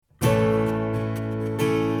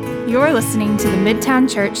You're listening to the Midtown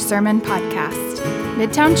Church Sermon Podcast.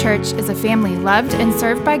 Midtown Church is a family loved and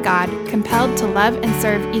served by God, compelled to love and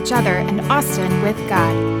serve each other and Austin with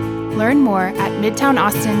God. Learn more at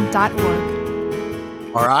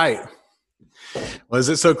midtownaustin.org. All right. Well, is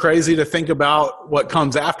it so crazy to think about what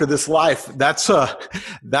comes after this life? That's what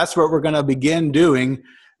we're going to begin doing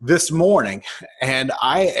this morning. And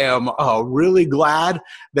I am really glad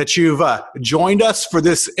that you've joined us for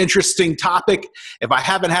this interesting topic. If I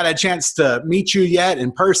haven't had a chance to meet you yet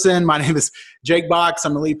in person, my name is Jake Box.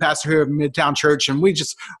 I'm the lead pastor here at Midtown Church, and we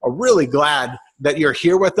just are really glad that you're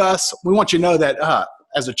here with us. We want you to know that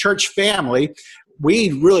as a church family,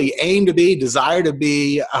 we really desire to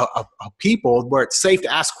be a people where it's safe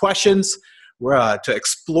to ask questions, to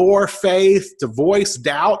explore faith, to voice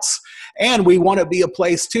doubts, and we want to be a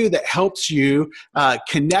place too that helps you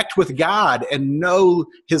connect with God and know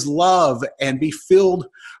His love and be filled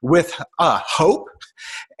with hope.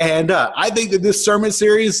 And I think that this sermon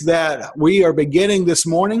series that we are beginning this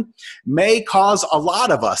morning may cause a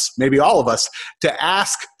lot of us, maybe all of us, to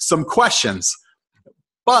ask some questions.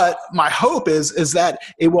 But my hope is that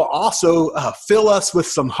it will also fill us with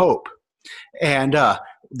some hope. And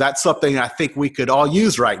that's something I think we could all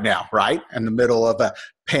use right now, right? In the middle of a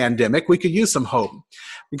pandemic, we could use some hope.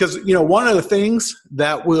 Because, one of the things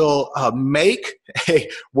that will make a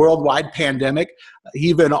worldwide pandemic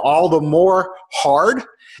even all the more hard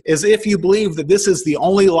is if you believe that this is the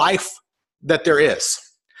only life that there is.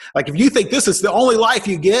 Like if you think this is the only life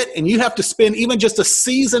you get and you have to spend even just a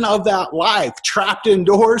season of that life trapped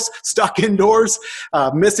indoors, stuck indoors,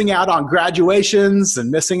 missing out on graduations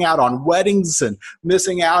and missing out on weddings and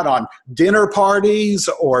missing out on dinner parties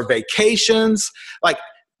or vacations, like,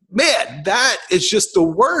 man, that is just the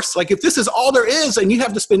worst. Like if this is all there is and you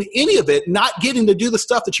have to spend any of it not getting to do the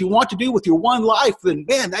stuff that you want to do with your one life, then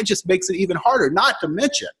man, that just makes it even harder, not to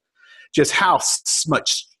mention just how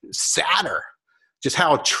much sadder, just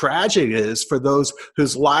how tragic it is for those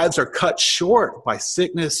whose lives are cut short by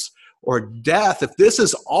sickness or death. If this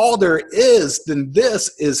is all there is, then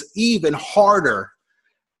this is even harder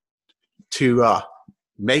to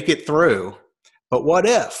make it through. But what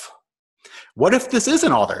if? What if this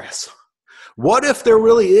isn't all there is? What if there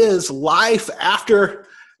really is life after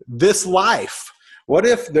this life? What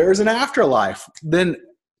if there's an afterlife? Then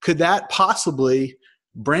could that possibly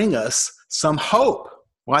bring us some hope?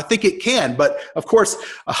 Well, I think it can, but of course,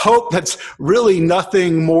 a hope that's really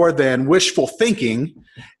nothing more than wishful thinking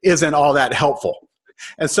isn't all that helpful.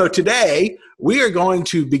 And so today, we are going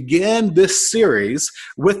to begin this series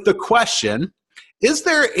with the question, is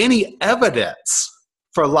there any evidence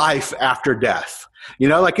for life after death?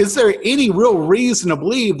 Is there any real reason to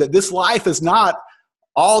believe that this life is not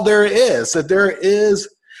all there is, that there is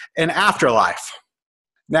an afterlife?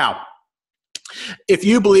 Now, if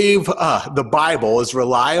you believe the Bible is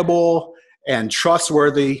reliable and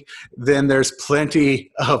trustworthy, then there's plenty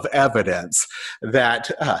of evidence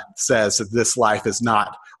that says that this life is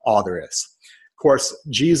not all there is. Of course,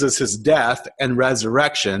 Jesus' death and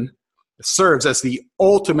resurrection serves as the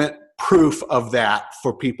ultimate proof of that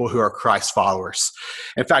for people who are Christ followers.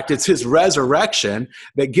 In fact, it's His resurrection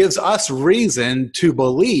that gives us reason to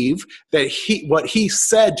believe that what He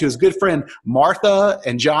said to His good friend Martha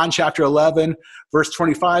in John chapter 11, verse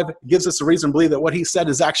 25, gives us a reason to believe that what He said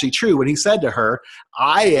is actually true when He said to her,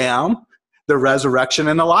 I am the resurrection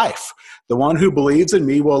and the life. The one who believes in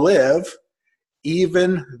me will live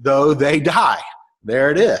even though they die. There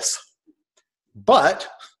it is. But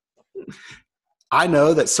I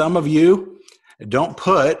know that some of you don't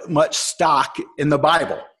put much stock in the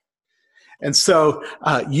Bible. And so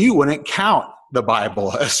you wouldn't count the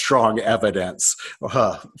Bible as strong evidence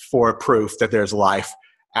for proof that there's life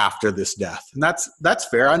after this death. And that's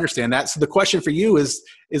fair. I understand that. So the question for you is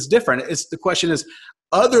different. The question is,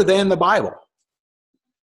 other than the Bible,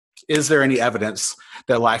 is there any evidence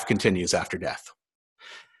that life continues after death?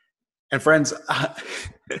 And friends,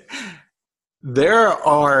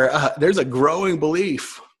 there's a growing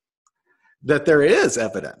belief that there is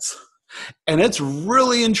evidence, and it's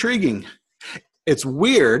really intriguing. It's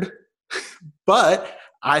weird, but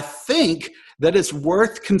I think that it's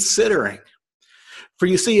worth considering. For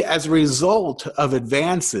you see, as a result of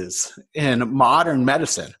advances in modern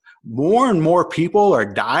medicine, more and more people are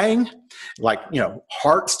dying,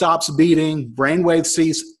 heart stops beating, brainwaves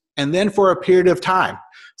cease, and then for a period of time,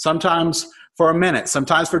 sometimes for a minute,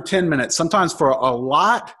 sometimes for 10 minutes, sometimes for a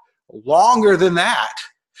lot longer than that.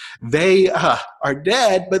 They are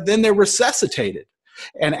dead, but then they're resuscitated.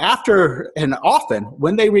 And often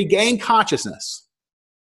when they regain consciousness,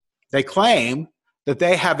 they claim that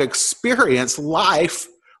they have experienced life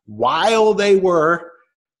while they were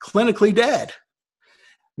clinically dead.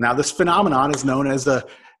 Now, this phenomenon is known as a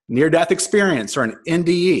near-death experience, or an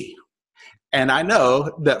NDE. And I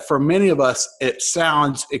know that for many of us, it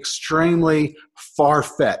sounds extremely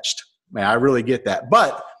far-fetched. Man, I really get that.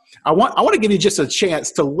 But I want to give you just a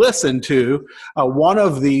chance to listen to one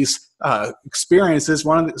of these experiences,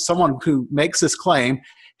 someone who makes this claim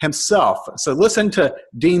himself. So listen to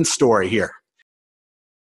Dean's story here.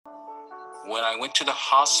 When I went to the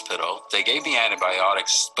hospital, they gave me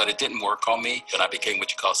antibiotics, but it didn't work on me, and I became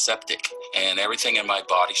what you call septic, and everything in my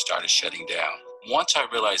body started shutting down. Once I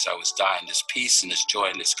realized I was dying, this peace and this joy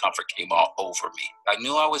and this comfort came all over me. I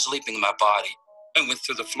knew I was leaving my body. I went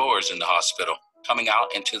through the floors in the hospital, coming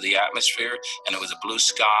out into the atmosphere, and it was a blue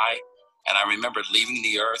sky, and I remember leaving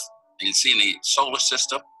the earth and seeing the solar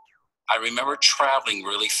system. I remember traveling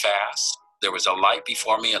really fast. There was a light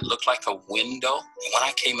before me. It looked like a window. And when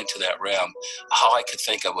I came into that realm, all I could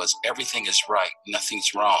think of was everything is right.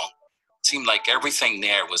 Nothing's wrong. It seemed like everything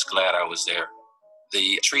there was glad I was there.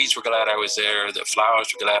 The trees were glad I was there. The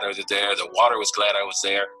flowers were glad I was there. The water was glad I was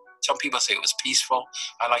there. Some people say it was peaceful.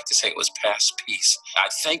 I like to say it was past peace. I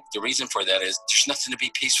think the reason for that is there's nothing to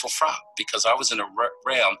be peaceful from, because I was in a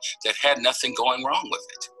realm that had nothing going wrong with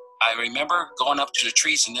it. I remember going up to the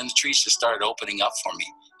trees, and then the trees just started opening up for me.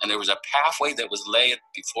 And there was a pathway that was laid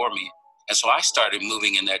before me. And so I started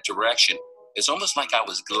moving in that direction. It's almost like I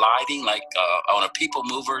was gliding, like on a people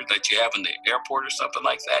mover that you have in the airport or something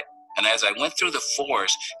like that. And as I went through the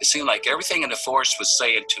forest, it seemed like everything in the forest was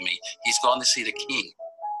saying to me, he's going to see the king.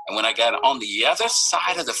 And when I got on the other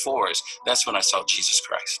side of the forest, that's when I saw Jesus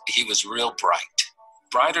Christ. He was real bright,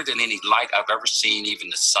 brighter than any light I've ever seen, even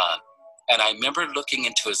the sun. And I remember looking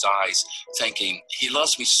into his eyes, thinking, he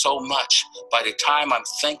loves me so much. By the time I'm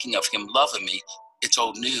thinking of him loving me, it's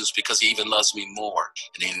old news, because he even loves me more.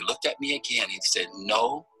 And then he looked at me again and he said,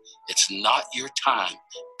 no, it's not your time.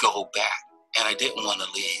 Go back. And I didn't want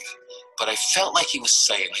to leave. But I felt like he was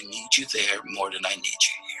saying, I need you there more than I need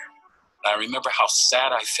you here. And I remember how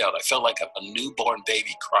sad I felt. I felt like a newborn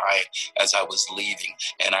baby crying as I was leaving.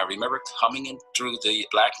 And I remember coming in through the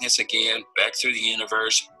blackness again, back through the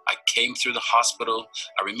universe. I came through the hospital.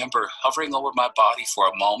 I remember hovering over my body for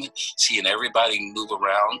a moment, seeing everybody move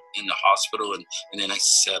around in the hospital, and then I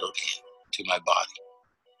settled into my body.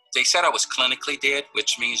 They said I was clinically dead,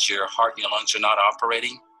 which means your heart and your lungs are not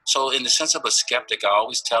operating. So in the sense of a skeptic, I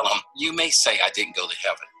always tell them, you may say I didn't go to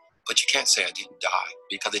heaven, but you can't say I didn't die,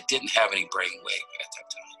 because it didn't have any brainwave at that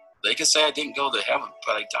time. They can say I didn't go to heaven,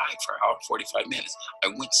 but I died for an hour and 45 minutes. I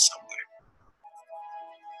went somewhere.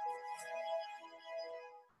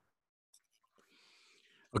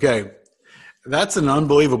 Okay, that's an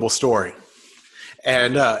unbelievable story.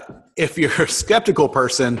 And if you're a skeptical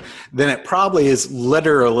person, then it probably is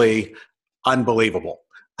literally unbelievable.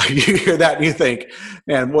 You hear that and you think,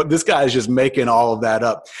 man, what, this guy is just making all of that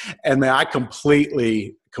up. And man, I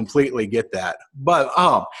completely get that.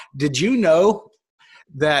 But did you know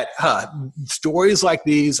that stories like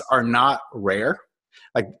these are not rare?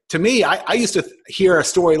 Like, to me, I used to hear a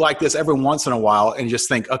story like this every once in a while and just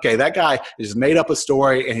think, okay, that guy just made up a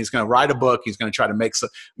story and he's going to write a book. He's going to try to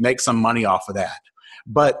make some money off of that.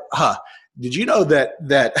 But did you know that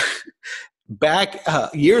back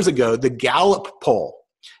years ago, the Gallup poll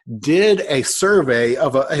did a survey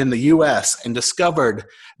in the U.S. and discovered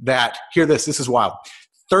that, hear this is wild,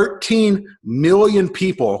 13 million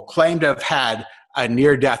people claim to have had a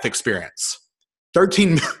near-death experience.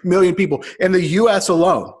 13 million people in the U.S.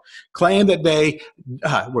 alone claim that they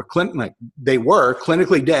were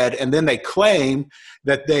clinically dead, and then they claim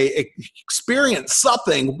that they experienced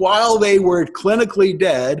something while they were clinically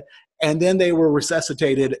dead, and then they were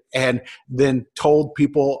resuscitated and then told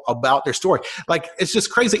people about their story. Like, it's just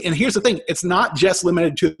crazy. And here's the thing. It's not just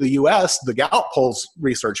limited to the U.S., the Gallup polls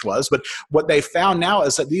research was, but what they found now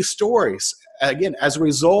is that these stories, again, as a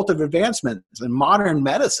result of advancements in modern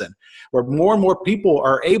medicine, where more and more people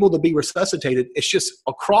are able to be resuscitated, it's just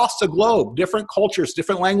across the globe, different cultures,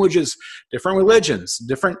 different languages, different religions,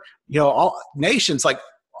 different, all nations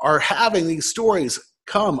are having these stories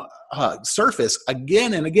come surface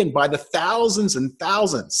again and again by the thousands and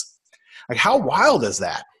thousands. Like, how wild is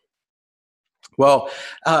that? Well,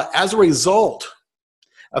 as a result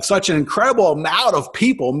of such an incredible amount of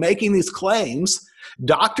people making these claims,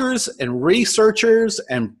 doctors and researchers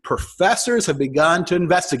and professors have begun to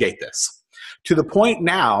investigate this, to the point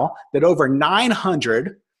now that over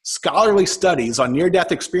 900 scholarly studies on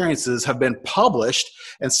near-death experiences have been published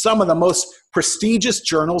in some of the most prestigious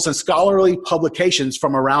journals and scholarly publications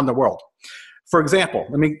from around the world. For example,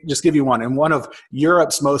 let me just give you one. In one of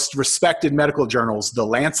Europe's most respected medical journals, The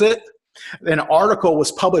Lancet, An article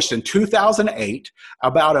was published in 2008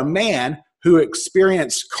 about a man who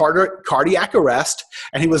experienced cardiac arrest,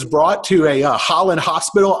 and he was brought to a Holland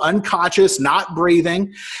hospital, unconscious, not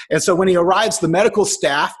breathing. And so when he arrives, the medical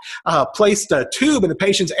staff placed a tube in the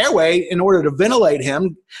patient's airway in order to ventilate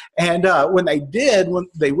him. And when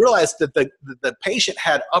they realized that the patient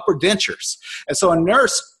had upper dentures. And so a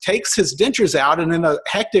nurse takes his dentures out, and in a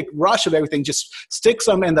hectic rush of everything, just sticks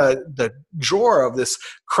them in the drawer of this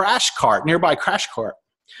nearby crash cart.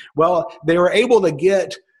 Well, they were able to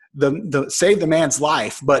get save the man's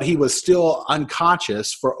life, but he was still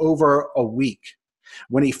unconscious for over a week.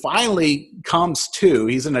 When he finally comes to,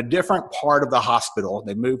 he's in a different part of the hospital.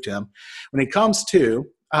 They moved him. When he comes to,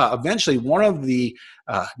 eventually one of the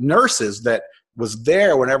nurses that was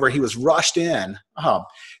there whenever he was rushed in,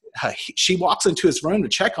 she walks into his room to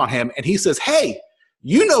check on him, and he says, "Hey,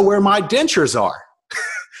 you know where my dentures are."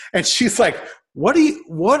 And she's like, what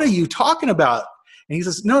are you talking about? And he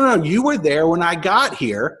says, no, you were there when I got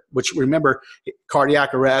here, which, remember,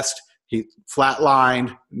 cardiac arrest, he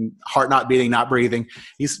flatlined, heart not beating, not breathing.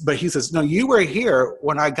 But he says, no, you were here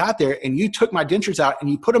when I got there, and you took my dentures out and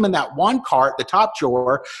you put them in that one cart, the top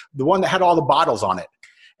drawer, the one that had all the bottles on it.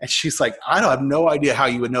 And she's like, I have no idea how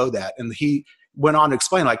you would know that. And he went on to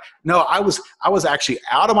explain, like, no, I was actually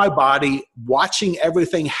out of my body watching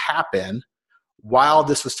everything happen while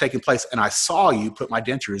this was taking place, and I saw you put my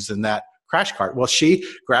dentures in that crash cart. Well, she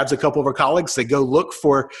grabs a couple of her colleagues. They go look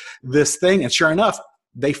for this thing, and sure enough,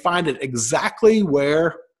 they find it exactly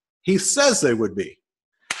where he says they would be.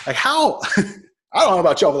 Like, how? I don't know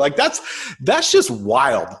about y'all, but like that's just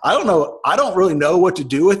wild. I don't know. I don't really know what to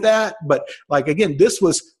do with that. But like, again, this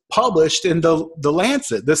was published in the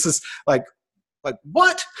Lancet. This is like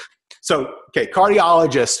what? So, okay,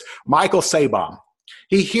 cardiologist Michael Sabom,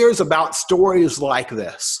 he hears about stories like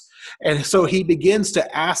this. And so he begins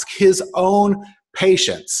to ask his own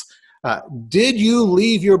patients, did you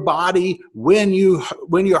leave your body when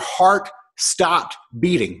your heart stopped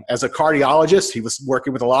beating? As a cardiologist, he was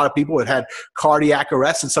working with a lot of people that had cardiac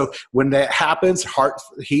arrest. And so when that happens,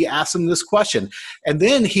 he asks them this question. And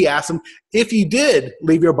then he asks them, if you did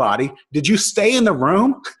leave your body, did you stay in the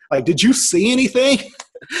room? Like, did you see anything?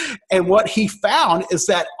 And what he found is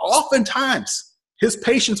that oftentimes his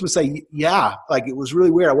patients would say, yeah, like it was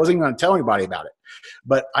really weird. I wasn't even going to tell anybody about it.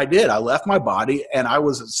 But I did. I left my body and I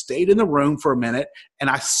stayed in the room for a minute and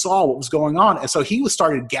I saw what was going on. And so he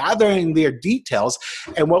started gathering their details.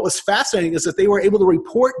 And what was fascinating is that they were able to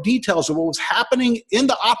report details of what was happening in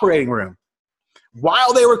the operating room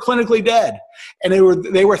while they were clinically dead. And they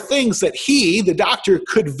were things that he, the doctor,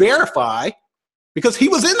 could verify because he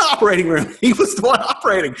was in the operating room. He was the one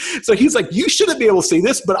operating. So he's like, you shouldn't be able to see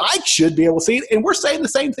this, but I should be able to see it. And we're saying the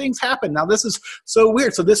same things happen. Now, this is so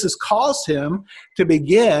weird. So this has caused him to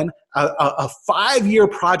begin a 5-year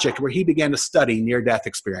project where he began to study near-death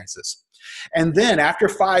experiences. And then after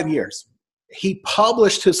 5 years, he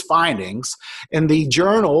published his findings in the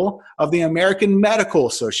Journal of the American Medical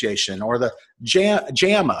Association, or the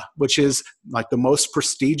JAMA, which is like the most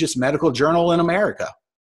prestigious medical journal in America.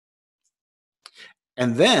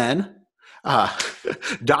 And then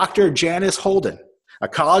Dr. Janice Holden, a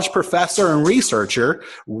college professor and researcher,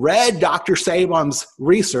 read Dr. Sabom's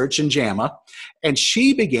research in JAMA, and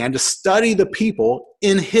she began to study the people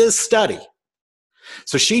in his study.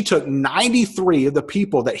 So she took 93 of the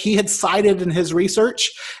people that he had cited in his research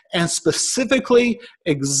and specifically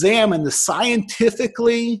examined the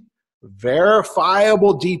scientifically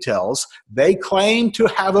verifiable details they claimed to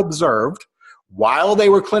have observed while they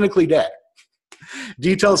were clinically dead.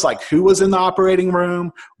 Details like who was in the operating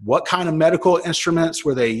room, what kind of medical instruments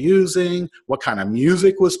were they using, what kind of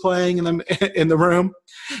music was playing in the room,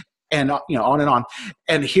 and on and on.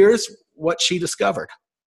 And here's what she discovered.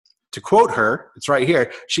 To quote her, it's right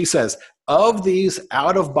here. She says, of these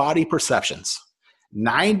out-of-body perceptions,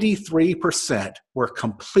 93% were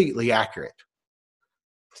completely accurate.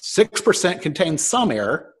 6% contained some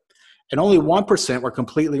error, and only 1% were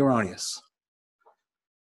completely erroneous.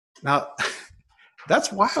 Now,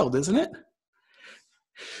 that's wild, isn't it?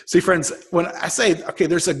 See, friends, when I say, okay,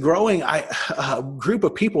 there's a growing group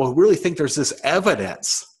of people who really think there's this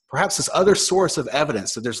evidence, perhaps this other source of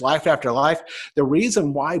evidence that there's life after life, the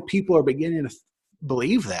reason why people are beginning to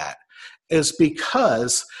believe that is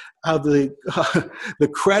because of the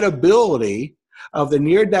credibility of the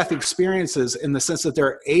near-death experiences, in the sense that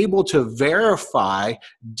they're able to verify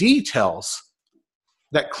details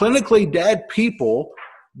that clinically dead people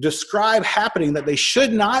describe happening that they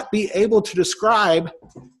should not be able to describe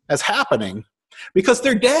as happening because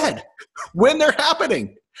they're dead when they're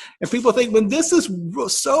happening. And people think, well, this is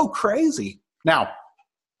so crazy. Now,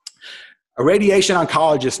 A radiation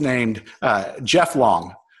oncologist named Jeff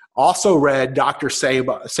Long also read Dr.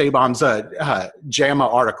 Sabom's JAMA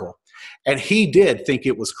article, and he did think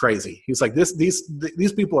it was crazy. He was like,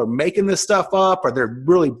 these people are making this stuff up, or they're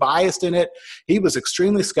really biased in it. He was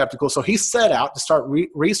extremely skeptical, so he set out to start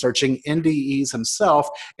researching NDEs himself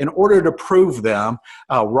in order to prove them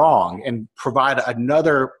wrong and provide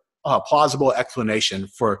another plausible explanation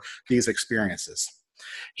for these experiences.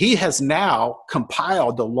 He has now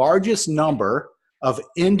compiled the largest number of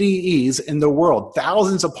NDEs in the world,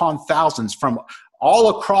 thousands upon thousands from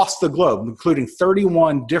all across the globe, including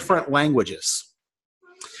 31 different languages.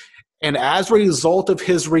 And as a result of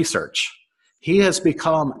his research, he has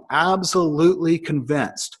become absolutely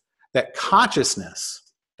convinced that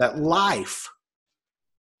consciousness, that life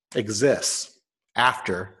exists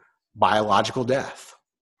after biological death.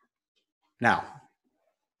 Now,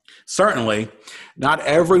 certainly, not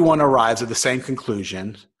everyone arrives at the same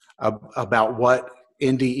conclusion about what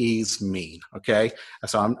NDEs mean, okay?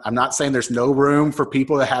 So I'm not saying there's no room for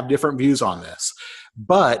people to have different views on this,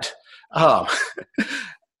 but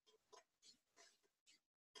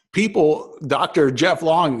Dr. Jeff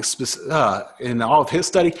Long, in all of his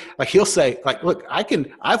study, like he'll say, like, look,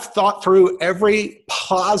 I've thought through every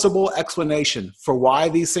plausible explanation for why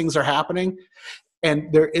these things are happening,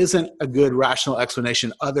 and there isn't a good rational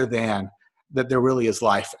explanation other than that there really is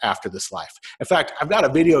life after this life. In fact, I've got a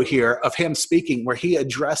video here of him speaking where he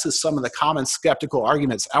addresses some of the common skeptical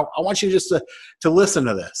arguments. I want you just to listen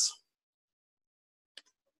to this.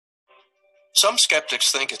 Some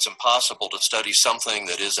skeptics think it's impossible to study something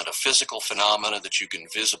that isn't a physical phenomena that you can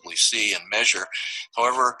visibly see and measure.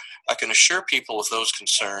 However, I can assure people with those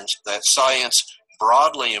concerns that science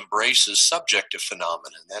broadly embraces subjective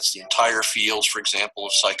phenomena. That's the entire fields, for example,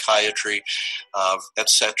 of psychiatry,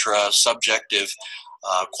 etc., subjective,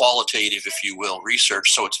 qualitative, if you will,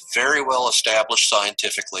 research. So it's very well established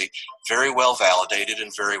scientifically, very well validated,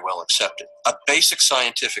 and very well accepted. A basic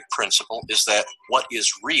scientific principle is that what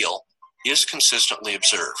is real is consistently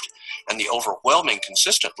observed, and the overwhelming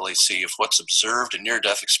consistency of what's observed in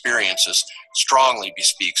near-death experiences strongly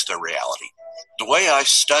bespeaks their reality. The way I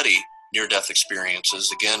study near-death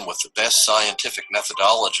experiences, again with the best scientific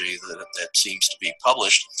methodology that seems to be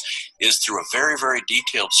published, is through a very, very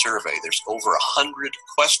detailed survey. There's over 100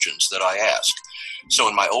 questions that I ask. So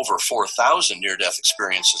in my over 4,000 near-death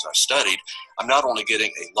experiences I've studied, I'm not only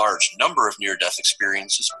getting a large number of near-death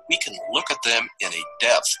experiences, we can look at them in a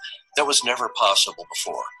depth that was never possible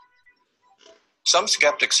before. Some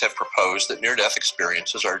skeptics have proposed that near-death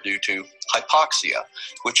experiences are due to hypoxia,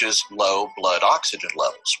 which is low blood oxygen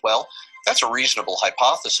levels. Well, that's a reasonable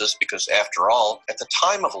hypothesis because, after all, at the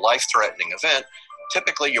time of a life-threatening event,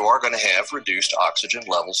 typically you are going to have reduced oxygen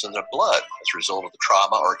levels in the blood as a result of the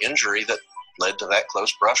trauma or injury that led to that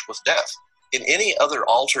close brush with death. In any other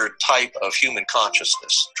altered type of human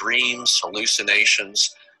consciousness, dreams, hallucinations,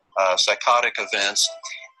 psychotic events,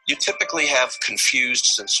 you typically have confused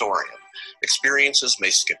sensorium. Experiences may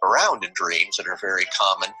skip around in dreams that are very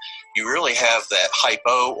common. You really have that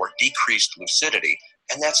hypo or decreased lucidity,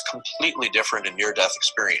 and that's completely different in near-death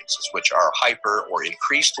experiences, which are hyper or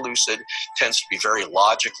increased lucid, tends to be very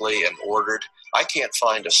logically and ordered. I can't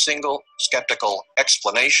find a single skeptical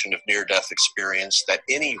explanation of near-death experience that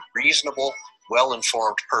any reasonable,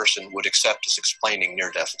 well-informed person would accept as explaining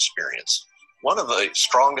near-death experience. One of the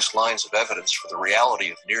strongest lines of evidence for the reality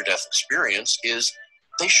of near-death experience is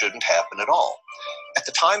they shouldn't happen at all. At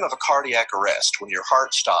the time of a cardiac arrest, when your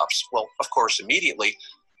heart stops, well, of course, immediately,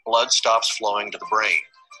 blood stops flowing to the brain.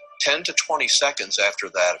 10 to 20 seconds after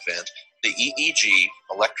that event, the EEG,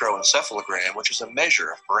 electroencephalogram, which is a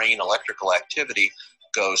measure of brain electrical activity,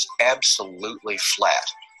 goes absolutely flat.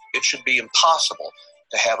 It should be impossible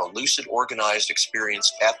to have a lucid, organized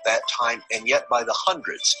experience at that time, and yet by the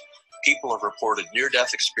hundreds, people have reported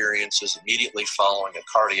near-death experiences immediately following a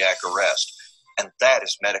cardiac arrest, and that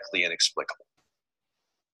is medically inexplicable.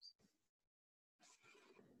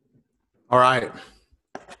 All right.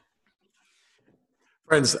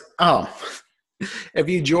 Friends, if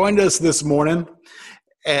you joined us this morning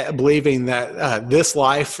believing that this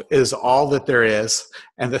life is all that there is,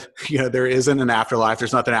 and that there isn't an afterlife,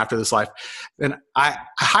 there's nothing after this life, then I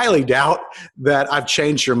highly doubt that I've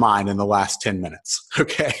changed your mind in the last 10 minutes,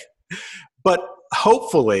 okay? But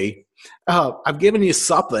hopefully, I've given you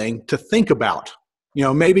something to think about,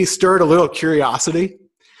 maybe stirred a little curiosity.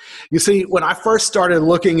 You see, when I first started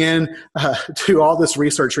looking to all this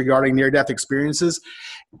research regarding near-death experiences,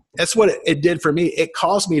 that's what it did for me. It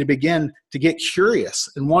caused me to begin to get curious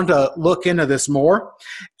and want to look into this more.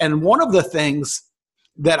 And one of the things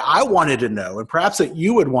that I wanted to know, and perhaps that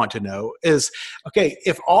you would want to know, is, okay,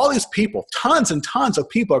 if all these people, tons and tons of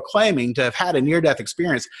people are claiming to have had a near-death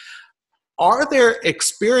experience, are their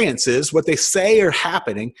experiences, what they say are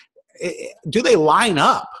happening, do they line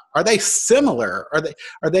up? Are they similar?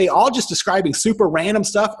 Are they all just describing super random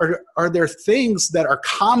stuff? Or are there things that are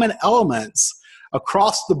common elements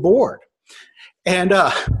across the board? And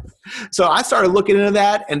so I started looking into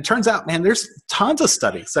that, and it turns out, man, there's tons of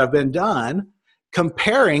studies that have been done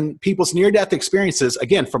comparing people's near-death experiences,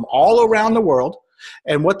 again, from all around the world.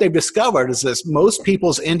 And what they've discovered is that most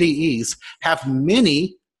people's NDEs have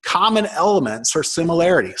many common elements or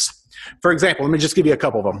similarities. For example, let me just give you a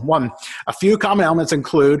couple of them. One, a few common elements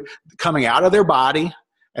include coming out of their body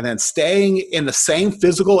and then staying in the same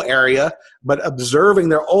physical area, but observing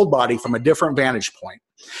their old body from a different vantage point.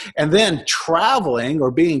 And then traveling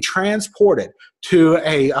or being transported to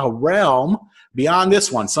a realm beyond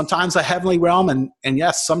this one, sometimes a heavenly realm, and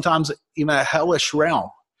yes, sometimes even a hellish realm.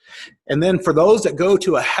 And then for those that go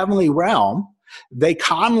to a heavenly realm, they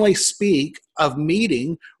commonly speak of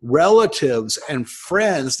meeting relatives and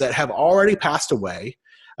friends that have already passed away,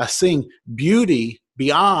 seeing beauty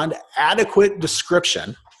beyond adequate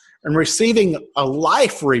description, and receiving a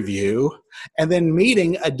life review, and then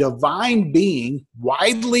meeting a divine being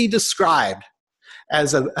widely described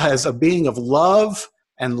as a being of love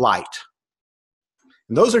and light.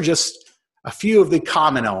 And those are just a few of the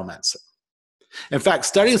common elements. In fact,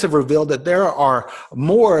 studies have revealed that there are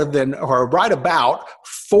more than, or right about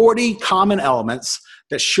 40 common elements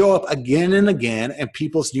that show up again and again in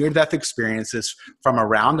people's near-death experiences from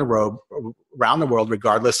around the world,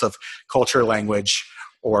 regardless of culture, language,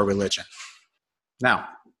 or religion. Now,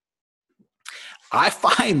 I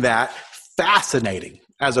find that fascinating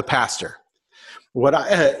as a pastor.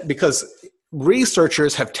 Because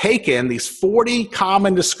researchers have taken these 40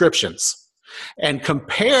 common descriptions and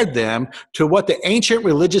compared them to what the ancient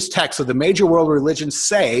religious texts of the major world religions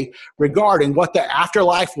say regarding what the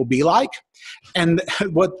afterlife will be like, and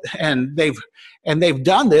they've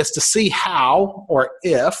done this to see how or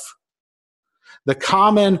if the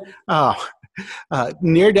common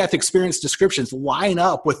near-death experience descriptions line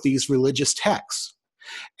up with these religious texts.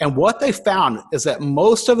 And what they found is that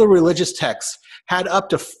most of the religious texts had up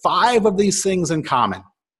to 5 of these things in common.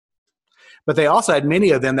 But they also had many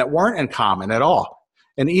of them that weren't in common at all,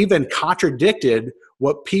 and even contradicted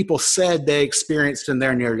what people said they experienced in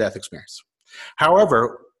their near-death experience.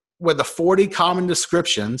 However, when the 40 common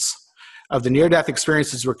descriptions of the near-death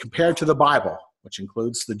experiences were compared to the Bible, which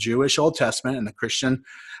includes the Jewish Old Testament and the Christian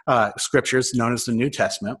scriptures known as the New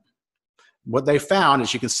Testament, what they found,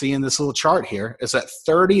 as you can see in this little chart here, is that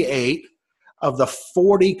 38 of the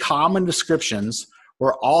 40 common descriptions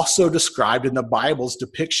were also described in the Bible's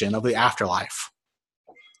depiction of the afterlife.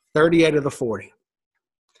 38 of the 40.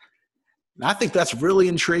 And I think that's really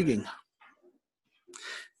intriguing.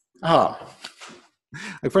 My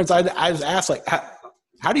friends, I was asked, like,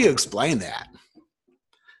 how do you explain that?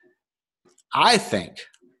 I think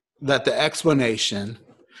that the explanation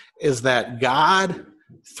is that God,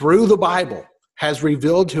 through the Bible, has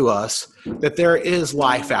revealed to us that there is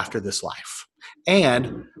life after this life.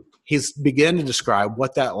 And he's begun to describe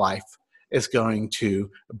what that life is going to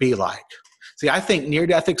be like. See, I think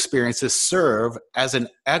near-death experiences serve as an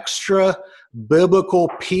extra biblical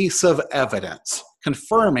piece of evidence,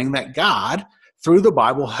 confirming that God, through the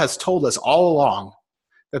Bible, has told us all along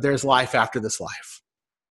that there's life after this life.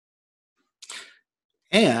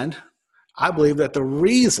 And I believe that the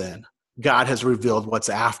reason God has revealed what's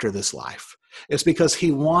after this life is because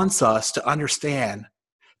he wants us to understand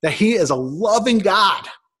that he is a loving God,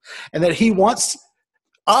 and that he wants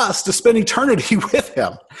us to spend eternity with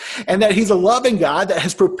him, and that he's a loving God that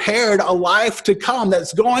has prepared a life to come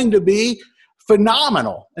that's going to be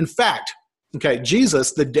phenomenal. In fact,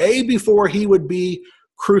 Jesus, the day before he would be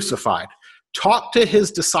crucified, talked to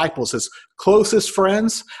his disciples, his closest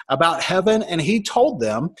friends, about heaven, and he told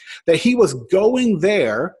them that he was going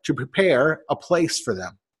there to prepare a place for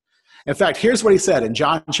them. In fact, here's what he said in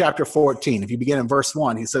John chapter 14. If you begin in verse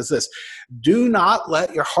 1, he says this: "Do not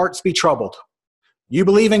let your hearts be troubled. You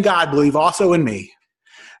believe in God, believe also in me.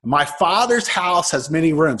 My Father's house has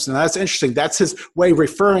many rooms." And that's interesting. That's his way of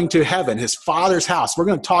referring to heaven, his Father's house. We're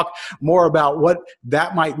going to talk more about what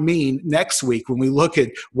that might mean next week when we look at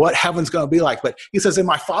what heaven's going to be like. But he says, "In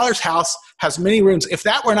my Father's house has many rooms. If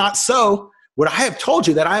that were not so, would I have told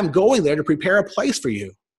you that I am going there to prepare a place for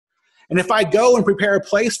you? And if I go and prepare a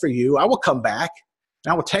place for you, I will come back,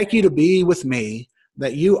 and I will take you to be with me,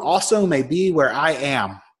 that you also may be where I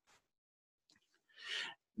am."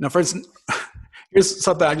 Now, friends, here's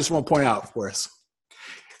something I just want to point out for us.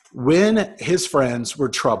 When his friends were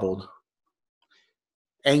troubled,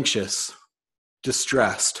 anxious,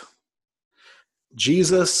 distressed,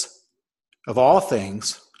 Jesus, of all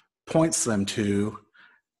things, points them to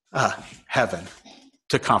heaven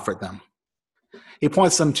to comfort them. He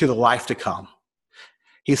points them to the life to come.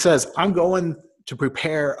 He says, I'm going to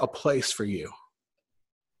prepare a place for you.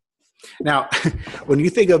 Now, when you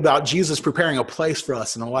think about Jesus preparing a place for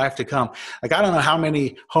us in the life to come, like I don't know how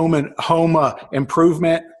many home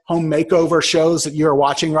improvement, home makeover shows that you're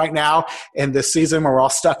watching right now in this season where we're all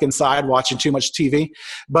stuck inside watching too much TV.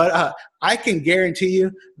 But I can guarantee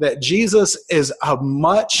you that Jesus is a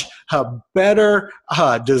much better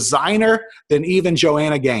designer than even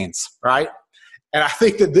Joanna Gaines, right? And I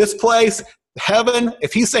think that this place, heaven,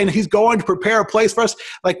 if he's saying he's going to prepare a place for us,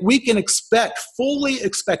 like we can fully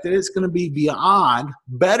expect that it's going to be beyond,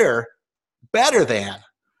 better than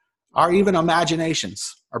our even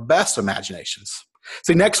imaginations, our best imaginations.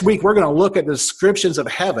 See, next week we're going to look at the descriptions of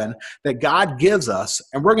heaven that God gives us,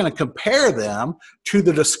 and we're going to compare them to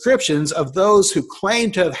the descriptions of those who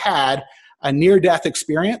claim to have had a near-death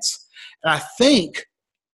experience. And I think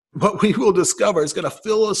what we will discover is going to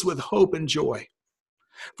fill us with hope and joy.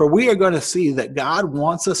 For we are going to see that God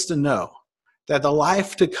wants us to know that the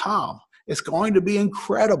life to come is going to be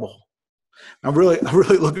incredible. I'm really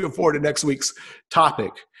looking forward to next week's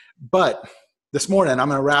topic. But this morning, I'm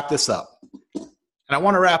going to wrap this up. And I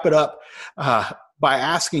want to wrap it up by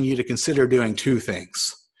asking you to consider doing two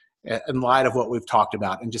things in light of what we've talked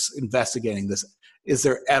about and just investigating this. Is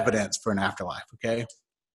there evidence for an afterlife? Okay.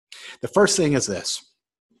 The first thing is this.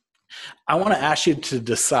 I want to ask you to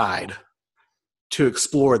decide to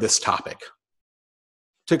explore this topic.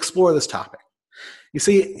 You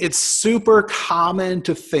see, it's super common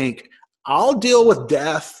to think, I'll deal with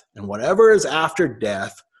death and whatever is after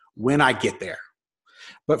death when I get there.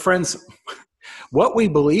 But friends, what we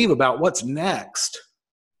believe about what's next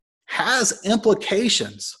has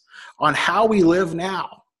implications on how we live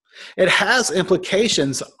now. It has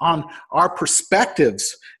implications on our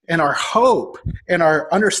perspectives and our hope and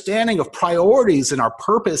our understanding of priorities and our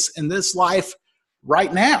purpose in this life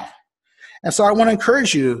right now. And so I want to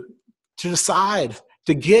encourage you to decide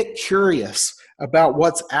to get curious about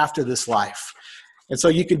what's after this life. And so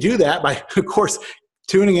you can do that by, of course,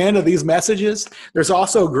 tuning into these messages. There's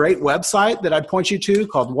also a great website that I'd point you to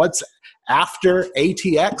called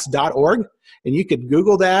whatsafteratx.org. And you could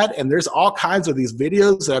Google that, and there's all kinds of these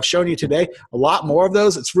videos that I've shown you today, a lot more of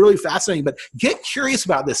those. It's really fascinating, but get curious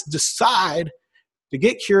about this. Decide to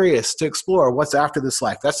get curious, to explore what's after this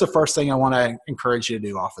life. That's the first thing I want to encourage you to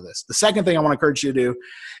do off of this. The second thing I want to encourage you to do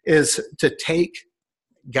is to take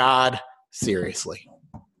God seriously.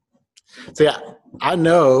 So yeah, I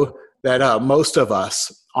know that most of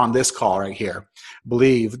us on this call right here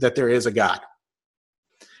believe that there is a God.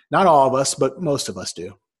 Not all of us, but most of us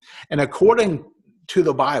do. And according to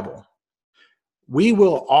the Bible, we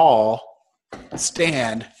will all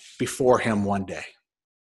stand before him one day.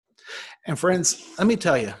 And friends, let me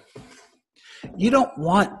tell you, you don't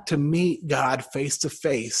want to meet God face to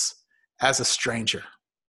face as a stranger.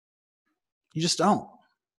 You just don't.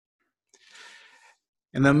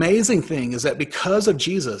 And the amazing thing is that because of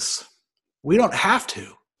Jesus, we don't have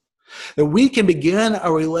to. That we can begin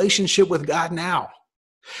a relationship with God now,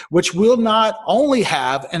 which will not only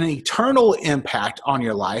have an eternal impact on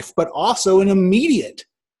your life, but also an immediate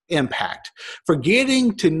impact. For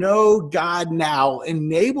getting to know God now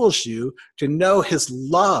enables you to know his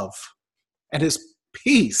love and his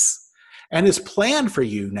peace and his plan for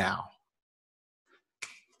you now.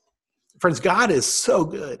 Friends, God is so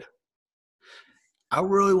good. I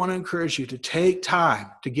really want to encourage you to take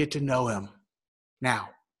time to get to know him now.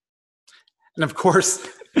 And of course,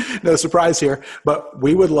 no surprise here, but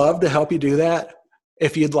we would love to help you do that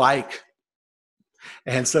if you'd like.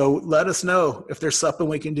 And so let us know if there's something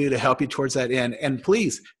we can do to help you towards that end. And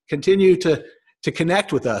please continue to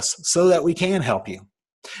connect with us so that we can help you.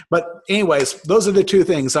 But anyways, those are the two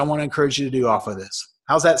things I want to encourage you to do off of this.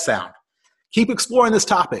 How's that sound? Keep exploring this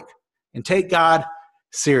topic and take God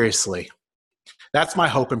seriously. That's my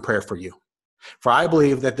hope and prayer for you. For I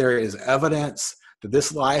believe that there is evidence that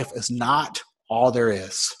this life is not all there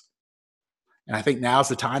is. And I think now's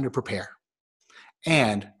the time to prepare.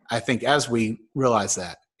 And I think as we realize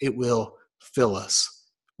that, it will fill us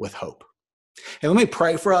with hope. And let me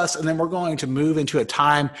pray for us, and then we're going to move into a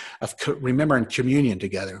time of remembering communion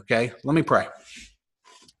together, okay? Let me pray.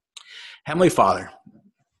 Heavenly Father,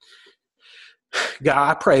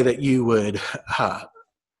 God, I pray that you would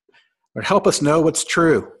help us know what's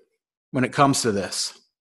true when it comes to this.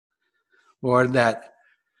 Lord, that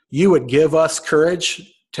you would give us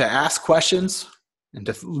courage to ask questions and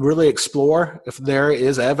to really explore if there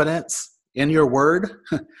is evidence in your word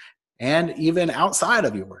and even outside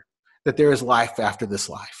of your word that there is life after this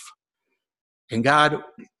life. And God,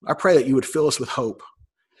 I pray that you would fill us with hope,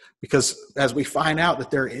 because as we find out that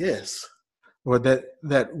there is, Lord,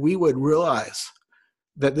 that we would realize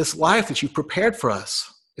that this life that you've prepared for us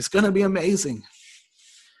is going to be amazing,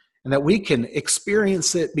 and that we can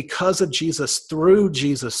experience it because of Jesus, through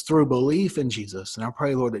belief in Jesus. And I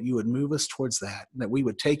pray, Lord, that you would move us towards that, and that we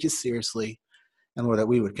would take you seriously, and Lord, that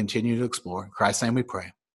we would continue to explore. In Christ's name we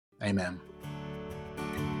pray. Amen.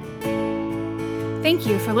 Thank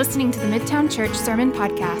you for listening to the Midtown Church Sermon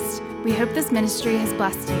Podcast. We hope this ministry has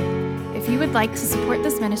blessed you. If you would like to support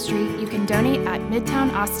this ministry, you can donate at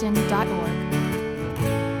midtownaustin.org.